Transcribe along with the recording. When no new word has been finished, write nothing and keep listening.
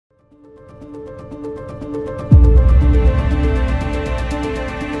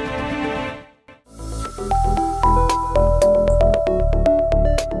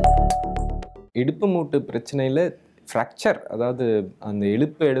இடுப்பு மூட்டு பிரச்சனையில் ஃப்ராக்சர், அதாவது அந்த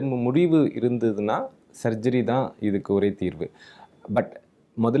எலும்பு முறிவு இருந்ததுன்னா சர்ஜரி தான் இதுக்கு ஒரே தீர்வு. பட்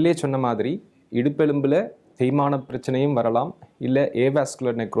முதல்லே சொன்ன மாதிரி இடுப்பெலும்பில் தேய்மான பிரச்சனையும் வரலாம், இல்லை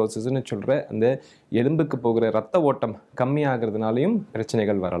ஏவாஸ்குலர் நெக்ரோசிஸ்ன்னு சொல்கிற அந்த எலும்புக்கு போகிற ரத்த ஓட்டம் கம்மியாகிறதுனாலையும்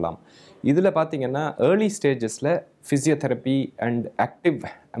பிரச்சனைகள் வரலாம். இதில் பார்த்திங்கன்னா early ஸ்டேஜஸில் physiotherapy and active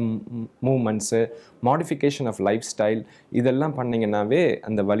moments, modification of life style இதெல்லாம் பண்ணிங்கன்னாவே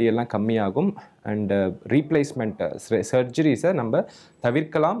அந்த வலியெல்லாம் கம்மியாகும். அண்டு ரீப்ளேஸ்மெண்ட் சர்ஜரிஸை நம்ம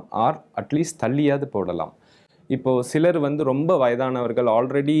தவிர்க்கலாம், ஆர் அட்லீஸ்ட் தள்ளியாவது போடலாம். இப்போது சிலர் ரொம்ப வயதானவர்கள்,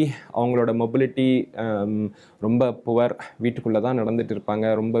 ஆல்ரெடி அவங்களோட மொபிலிட்டி ரொம்ப புவர், வீட்டுக்குள்ளே தான் நடந்துகிட்டு இருப்பாங்க,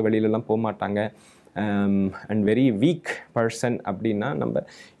 ரொம்ப வெளியிலலாம் போக மாட்டாங்க, அண்ட் வெரி வீக் பர்சன் அப்படின்னா நம்ம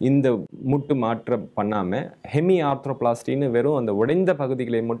இந்த முட்டு மாற்றம் பண்ணாமல் ஹெமி ஆர்த்ரோபிளாஸ்டின்னு வெறும் அந்த உடைந்த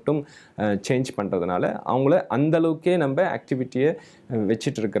பகுதிகளை மட்டும் சேஞ்ச் பண்ணுறதுனால அவங்கள அந்தளவுக்கே நம்ம ஆக்டிவிட்டியை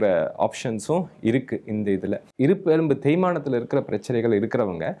வச்சுட்டு இருக்கிற ஆப்ஷன்ஸும் இருக்குது. இந்த இதில் இருப்பு எலும்பு தேய்மானத்தில் இருக்கிற பிரச்சனைகள்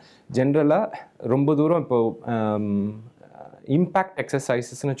இருக்கிறவங்க ஜென்ரலாக ரொம்ப தூரம் இப்போது இம்பேக்ட்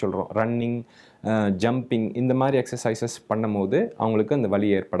எக்ஸசைசஸ்ன்னு சொல்கிறோம், ரன்னிங், ஜம்பிங், இந்த மாதிரி எக்ஸசைசஸ் பண்ணும் போது அவங்களுக்கு அந்த வலி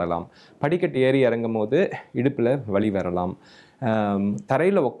ஏற்படலாம். படிக்கட்டு ஏறி இறங்கும் போது இடுப்பில் வலி வரலாம்,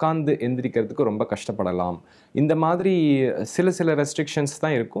 தரையில் உட்காந்து எந்திரிக்கிறதுக்கு ரொம்ப கஷ்டப்படலாம். இந்த மாதிரி சில ரெஸ்ட்ரிக்ஷன்ஸ்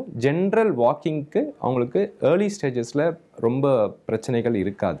தான் இருக்கும். ஜென்ரல் வாக்கிங்க்கு அவங்களுக்கு ஏர்லி ஸ்டேஜஸில் ரொம்ப பிரச்சனைகள்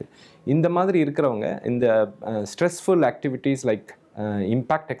இருக்காது. இந்த மாதிரி இருக்கிறவங்க இந்த stressful activities like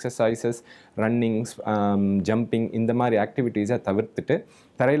impact exercises, Runnings, jumping, இந்த மாதிரி ஆக்டிவிட்டீஸை தவிர்த்துட்டு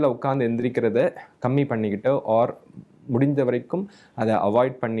தரையில் உட்காந்து எந்திரிக்கிறத கம்மி பண்ணிக்கிட்டோ ஆர் முடிந்த வரைக்கும் அதை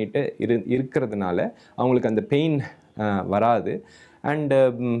அவாய்ட் பண்ணிட்டு இருக்கிறதுனால அவங்களுக்கு அந்த பெயின் வராது. அண்டு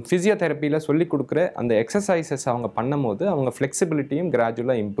ஃபிசியோதெரப்பியில் சொல்லி கொடுக்குற அந்த எக்ஸசைசஸ் அவங்க பண்ணும் போது அவங்க ஃப்ளெக்சிபிலிட்டியும்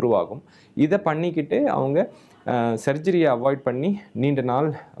கிராஜுவலாக இம்ப்ரூவ் ஆகும். இதை பண்ணிக்கிட்டு அவங்க சர்ஜரியை அவாய்ட் பண்ணி நீண்ட நாள்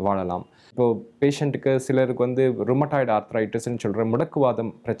வாழலாம். இப்போது பேஷண்ட்டுக்கு சிலருக்கு ருமட்டாய்டு ஆர்த்ரைட்டிஸ்ன்னு சொல்கிற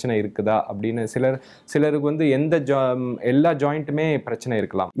முடக்குவாதம் பிரச்சனை இருக்குதா அப்படின்னு சிலருக்கு எல்லா ஜாயிண்ட்டுமே பிரச்சனை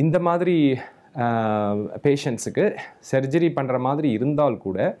இருக்கலாம். இந்த மாதிரி பேஷண்ட்ஸுக்கு சர்ஜரி பண்ணுற மாதிரி இருந்தால்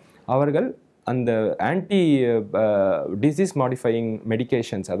கூட அவர்கள் அந்த ஆன்டி டிசீஸ் மாடிஃபையிங்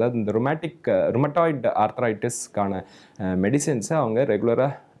மெடிகேஷன்ஸ், அதாவது இந்த ருமட்டாய்டு ஆர்த்ரைட்டிஸ்க்கான மெடிசின்ஸை அவங்க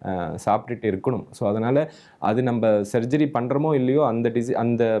ரெகுலராக சாப்பிட்டுட்டு இருக்கணும். ஸோ அதனால் அது நம்ம சர்ஜரி பண்ணுறோமோ இல்லையோ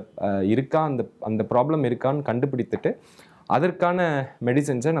அந்த ப்ராப்ளம் இருக்கான்னு கண்டுபிடித்துட்டு அதற்கான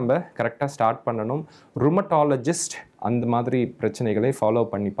மெடிசின்ஸை நம்ம கரெக்டாக ஸ்டார்ட் பண்ணணும். ருமட்டாலஜிஸ்ட் அந்த மாதிரி பிரச்சனைகளை ஃபாலோ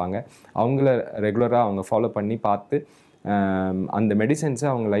பண்ணிப்பாங்க. அவங்கள ரெகுலராக அவங்க ஃபாலோ பண்ணி பார்த்து அந்த மெடிசன்ஸை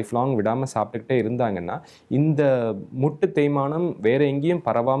அவங்க லைஃப் லாங் விடாமல் சாப்பிட்டுக்கிட்டே இருந்தாங்கன்னா இந்த முட்டு தேய்மானம் வேறு எங்கேயும்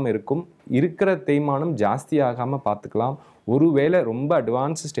பரவாமல் இருக்கும். இருக்கிற தேய்மானம் ஜாஸ்தி ஆகாமல் பார்த்துக்கலாம். ஒருவேளை ரொம்ப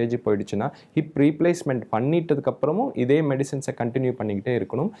அட்வான்ஸ் ஸ்டேஜ் போயிடுச்சுன்னா ஹிப் ரீப்ளேஸ்மெண்ட் பண்ணிட்டதுக்கப்புறமும் இதே மெடிசன்ஸை கண்டினியூ பண்ணிக்கிட்டே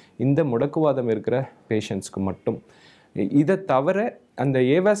இருக்கணும், இந்த முடக்குவாதம் இருக்கிற பேஷண்ட்ஸ்க்கு மட்டும். இதை தவிர அந்த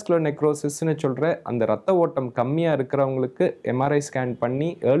ஏவாஸ்குலர் நெக்ரோசிஸ்ன்னு சொல்கிற அந்த ரத்த ஓட்டம் கம்மியாக இருக்கிறவங்களுக்கு எம்ஆர்ஐ ஸ்கேன் பண்ணி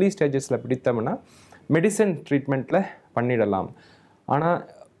ஏர்லி ஸ்டேஜஸில் பிடித்தோம்னா மெடிசன் ட்ரீட்மெண்ட்டில் பண்ணிடலாம். ஆனால்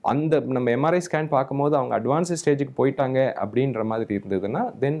அந்த நம்ம எம்ஆர்ஐ ஸ்கேன் பார்க்கும்போது அவங்க அட்வான்ஸ் ஸ்டேஜுக்கு போயிட்டாங்க அப்படின்ற மாதிரி இருந்ததுன்னா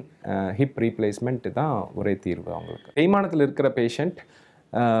தென் ஹிப் ரீப்ளேஸ்மெண்ட் தான் ஒரே தீர்வு அவங்களுக்கு. தேய்மானத்தில் இருக்கிற பேஷண்ட்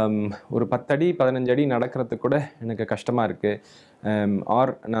ஒரு 10 அடி 15 அடி நடக்கிறதுக்கு கூட எனக்கு கஷ்டமாக இருக்குது,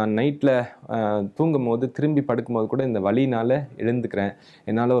 ஆர் நான் நைட்டில் தூங்கும் போது திரும்பி படுக்கும்போது கூட இந்த வலினால் எழுந்துக்கிறேன்,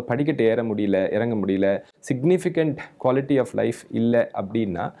 என்னால் படிக்கட்டு இறங்க முடியல, சிக்னிஃபிகண்ட் குவாலிட்டி ஆஃப் லைஃப் இல்லை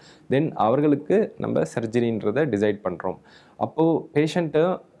அப்படின்னா தென் அவர்களுக்கு நம்ம சர்ஜரின்றதை டிசைட் பண்ணுறோம். அப்போது பேஷண்ட்டு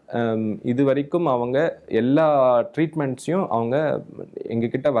இது வரைக்கும் அவங்க எல்லா ட்ரீட்மெண்ட்ஸையும் அவங்க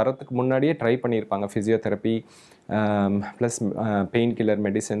எங்ககிட்ட வரத்துக்கு முன்னாடியே ட்ரை பண்ணியிருப்பாங்க. Physiotherapy plus pain killer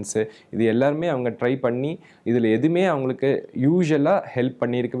medicines, இது எல்லாருமே அவங்க ட்ரை பண்ணி இதில் எதுவுமே அவங்களுக்கு யூஷுவலாக ஹெல்ப்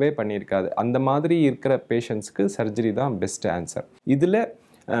பண்ணியிருக்காது. அந்த மாதிரி இருக்கிற பேஷண்ட்ஸ்க்கு சர்ஜரி தான் பெஸ்ட் ஆன்சர். இதில்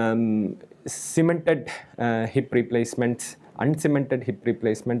cemented hip replacements, uncemented hip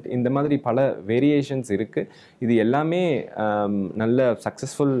replacement, இந்த மாதிரி பல வேரியேஷன்ஸ் இருக்குது. இது எல்லாமே நல்ல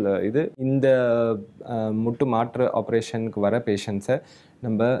சக்ஸஸ்ஃபுல். இந்த முட்டு மாற்று ஆப்ரேஷனுக்கு வர பேஷண்ட்ஸை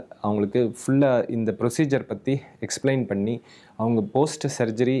நம்ம அவங்களுக்கு ஃபுல்லாக இந்த ப்ரொசீஜர் பற்றி எக்ஸ்பிளைன் பண்ணி அவங்க போஸ்ட்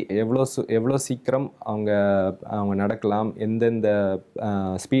சர்ஜரி எவ்வளோ சீக்கிரம் அவங்க நடக்கலாம், எந்தெந்த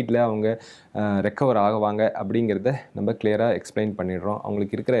ஸ்பீடில் அவங்க ரெக்கவர் ஆகுவாங்க அப்படிங்கிறத நம்ம கிளியராக எக்ஸ்பிளைன் பண்ணிடுறோம்.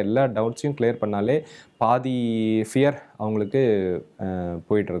 அவங்களுக்கு இருக்கிற எல்லா டவுட்ஸையும் கிளியர் பண்ணாலே பாதி ஃபியர் அவங்களுக்கு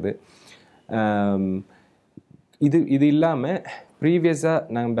போயிடுறது. இது இல்லாமல் ப்ரீவியஸாக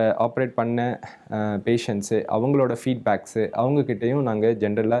நம்ம ஆப்ரேட் பண்ண பேஷண்ட்ஸு அவங்களோட ஃபீட்பேக்ஸு அவங்கக்கிட்டேயும் நாங்கள்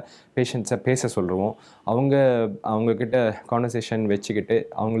ஜென்ரலாக பேஷண்ட்ஸை பேச சொல்லுவோம். அவங்கக்கிட்ட கான்வர்சேஷன் வச்சுக்கிட்டு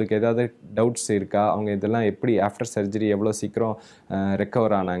அவங்களுக்கு ஏதாவது டவுட்ஸ் இருக்கா, அவங்க இதெல்லாம் எப்படி ஆஃப்டர் சர்ஜரி எவ்வளோ சீக்கிரம்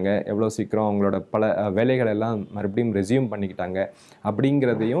ரெக்கவர் ஆனாங்க, எவ்வளோ சீக்கிரம் அவங்களோட பல வேலைகளெல்லாம் மறுபடியும் ரெஸ்யூம் பண்ணிக்கிட்டாங்க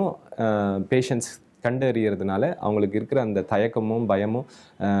அப்படிங்கிறதையும் பேஷண்ட்ஸ் கண்டறியறதுனால அவங்களுக்கு இருக்கிற அந்த தயக்கமும் பயமும்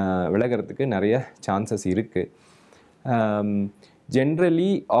விலகிறதுக்கு நிறைய சான்சஸ் இருக்குது. ஜென்ரலி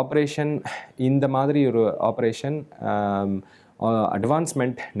ஆப்ரேஷன் இந்த மாதிரி ஒரு ஆப்ரேஷன்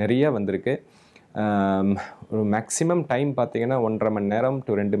அட்வான்ஸ்மெண்ட் நிறைய வந்திருக்கு. ஒரு மேக்ஸிமம் டைம் பார்த்திங்கன்னா 1.5 மணி நேரம்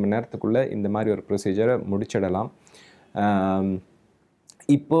to 2 மணி நேரத்துக்குள்ளே இந்த மாதிரி ஒரு ப்ரொசீஜரை முடிச்சிடலாம்.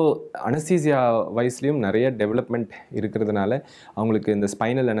 இப்போது அனஸ்தீசியா வயசுலேயும் நிறைய டெவலப்மெண்ட் இருக்கிறதுனால அவங்களுக்கு இந்த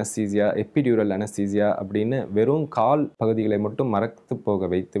ஸ்பைனல் அனஸ்தீசியா, எப்பிடியூரல் அனஸ்தீசியா அப்படின்னு வெறும் கால் பகுதிகளை மட்டும் மறத்து போக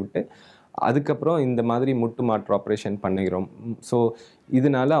வைத்து விட்டு அதுக்கப்புறம் இந்த மாதிரி முட்டு மாற்று ஆப்ரேஷன் பண்ணுகிறோம். ஸோ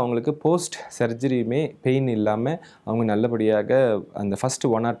இதனால் அவங்களுக்கு போஸ்ட் சர்ஜரியுமே பெயின் இல்லாமல் அவங்க நல்லபடியாக அந்த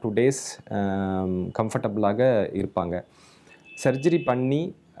ஃபஸ்ட்டு 1 or 2 days கம்ஃபர்டபுளாக இருப்பாங்க. சர்ஜரி பண்ணி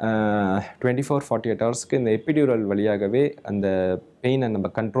 24-48 ஹவர்ஸ்க்கு இந்த எப்பிடியூரல் வழியாகவே அந்த பெயினை நம்ம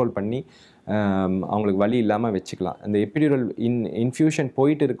கண்ட்ரோல் பண்ணி அவங்களுக்கு வலி இல்லாமல் வச்சுக்கலாம். அந்த எப்பிடியூரல் இன்ஃப்யூஷன்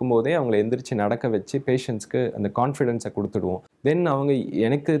போயிட்டு இருக்கும்போதே அவங்கள எந்திரிச்சு நடக்க வச்சு பேஷண்ட்ஸ்க்கு அந்த கான்ஃபிடென்ஸை கொடுத்துடுவோம். தென் அவங்க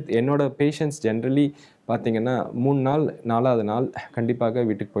என்னோட பேஷண்ட்ஸ் ஜென்ரலி பார்த்திங்கன்னா 3 நாள் 4வது நாள் கண்டிப்பாக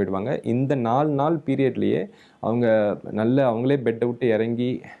வீட்டுக்கு போயிடுவாங்க. இந்த 4 நாள் பீரியட்லேயே அவங்க அவங்களே பெட்டை விட்டு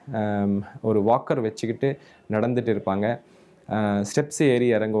இறங்கி ஒரு வாக்கர் வச்சுக்கிட்டு நடந்துட்டு இருப்பாங்க. ஸ்டெப்ஸ் ஏறி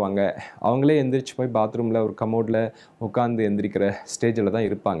இறங்குவாங்க. அவங்களே எந்திரிச்சு போய் பாத்ரூமில் ஒரு கமோடில் உட்காந்து எந்திரிக்கிற ஸ்டேஜில் தான்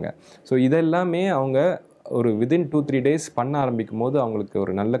இருப்பாங்க. ஸோ இதெல்லாமே அவங்க ஒரு வித்தின் 2-3 days பண்ண ஆரம்பிக்கும் போது அவங்களுக்கு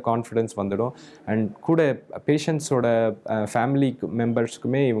ஒரு நல்ல கான்ஃபிடென்ஸ் வந்துடும். அண்ட் கூட பேஷண்ட்ஸோட ஃபேமிலி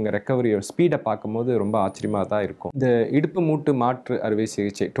மெம்பர்ஸ்க்குமே இவங்க ரெக்கவரி ஸ்பீடை பார்க்கும்போது ரொம்ப ஆச்சரியமாக தான் இருக்கும். இந்த இடுப்பு மூட்டு மாற்று அறுவை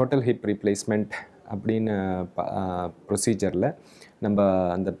சிகிச்சை டோட்டல் ஹிப் ரீப்ளேஸ்மெண்ட் அப்படின்னு ப்ரொசீஜரில் நம்ம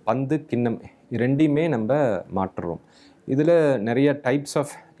அந்த பந்து கிண்ணம் ரெண்டையுமே நம்ம மாற்றுறோம். இதில் நிறைய டைப்ஸ்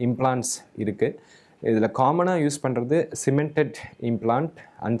ஆஃப் இம்ப்ளான்ட்ஸ் இருக்குது. இதில் காமனாக யூஸ் பண்ணுறது சிமெண்டட் இம்ப்ளான்ட்,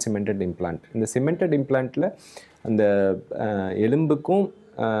 அன்சிமெண்டட் இம்ப்ளான்ட். இந்த சிமெண்டட் இம்ப்ளான்ட்டில் அந்த எலும்புக்கும்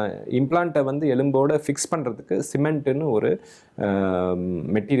இம்ப்ளான்ட்டை வந்து எலும்போடு ஃபிக்ஸ் பண்ணுறதுக்கு சிமெண்ட்டுன்னு ஒரு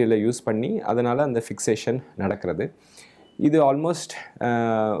மெட்டீரியலை யூஸ் பண்ணி அதனால் அந்த ஃபிக்ஸேஷன் நடக்கிறது. இது ஆல்மோஸ்ட்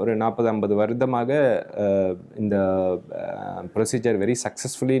ஒரு 40-50 வருடமாக இந்த ப்ரொசீஜர் வெரி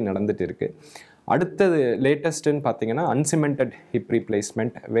சக்ஸஸ்ஃபுல்லி நடந்துகிட்டு இருக்குது. அடுத்தது லேட்டஸ்ட்டுன்னு பார்த்திங்கன்னா அன்சிமெண்டட் ஹிப்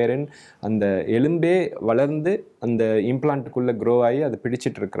ரீப்ளேஸ்மெண்ட், வேறின் அந்த எலும்பே வளர்ந்து அந்த இம்ப்ளான்ட்டுக்குள்ளே க்ரோ ஆகி அது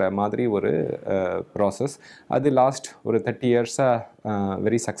பிடிச்சிட்டு இருக்கிற மாதிரி ஒரு ப்ராசஸ். அது லாஸ்ட் ஒரு 30 இயர்ஸாக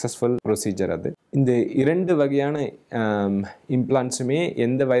வெரி சக்ஸஸ்ஃபுல் ப்ரொசீஜர். அது இந்த 2 வகையான இம்ப்ளான்ட்ஸுமே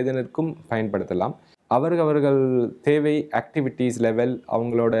எந்த வயதினருக்கும் பயன்படுத்தலாம். அவர்கள் தேவை, ஆக்டிவிட்டீஸ் லெவல்,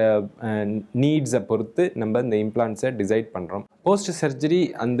 அவங்களோட நீட்ஸை பொறுத்து நம்ம இந்த இம்ப்ளான்ட்ஸை டிசைட் பண்ணுறோம். போஸ்ட் சர்ஜரி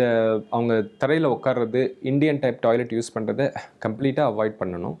அவங்க தரையில் உட்கார்றது, இண்டியன் டைப் டாய்லெட் யூஸ் பண்ணுறதை கம்ப்ளீட்டாக அவாய்ட்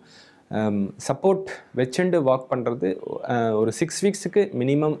பண்ணணும். சப்போர்ட் வச்சுண்டு வாக் பண்ணுறது ஒரு 6 வீக்ஸுக்கு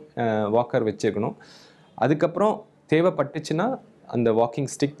மினிமம் வாக்கர் வச்சுக்கணும். அதுக்கப்புறம் தேவைப்பட்டுச்சுன்னா அந்த வாக்கிங்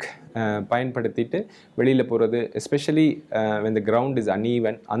ஸ்டிக் பயன்படுத்திட்டு வெளியில் போகிறது, எஸ்பெஷலி இந்த கிரவுண்ட் இஸ்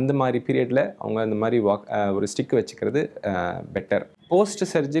அன்ஈவன், அந்த மாதிரி பீரியடில் அவங்க அந்த மாதிரி ஒரு ஸ்டிக் வச்சுக்கிறது பெட்டர். போஸ்ட்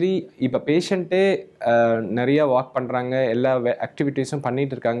சர்ஜரி இப்போ பேஷண்ட்டே நிறையா வாக் பண்ணுறாங்க, எல்லா ஆக்டிவிட்டீஸும்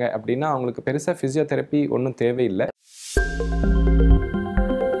பண்ணிகிட்டு இருக்காங்க அப்படின்னா அவங்களுக்கு பெருசாக ஃபிசியோதெரப்பி ஒன்றும் தேவையில்லை.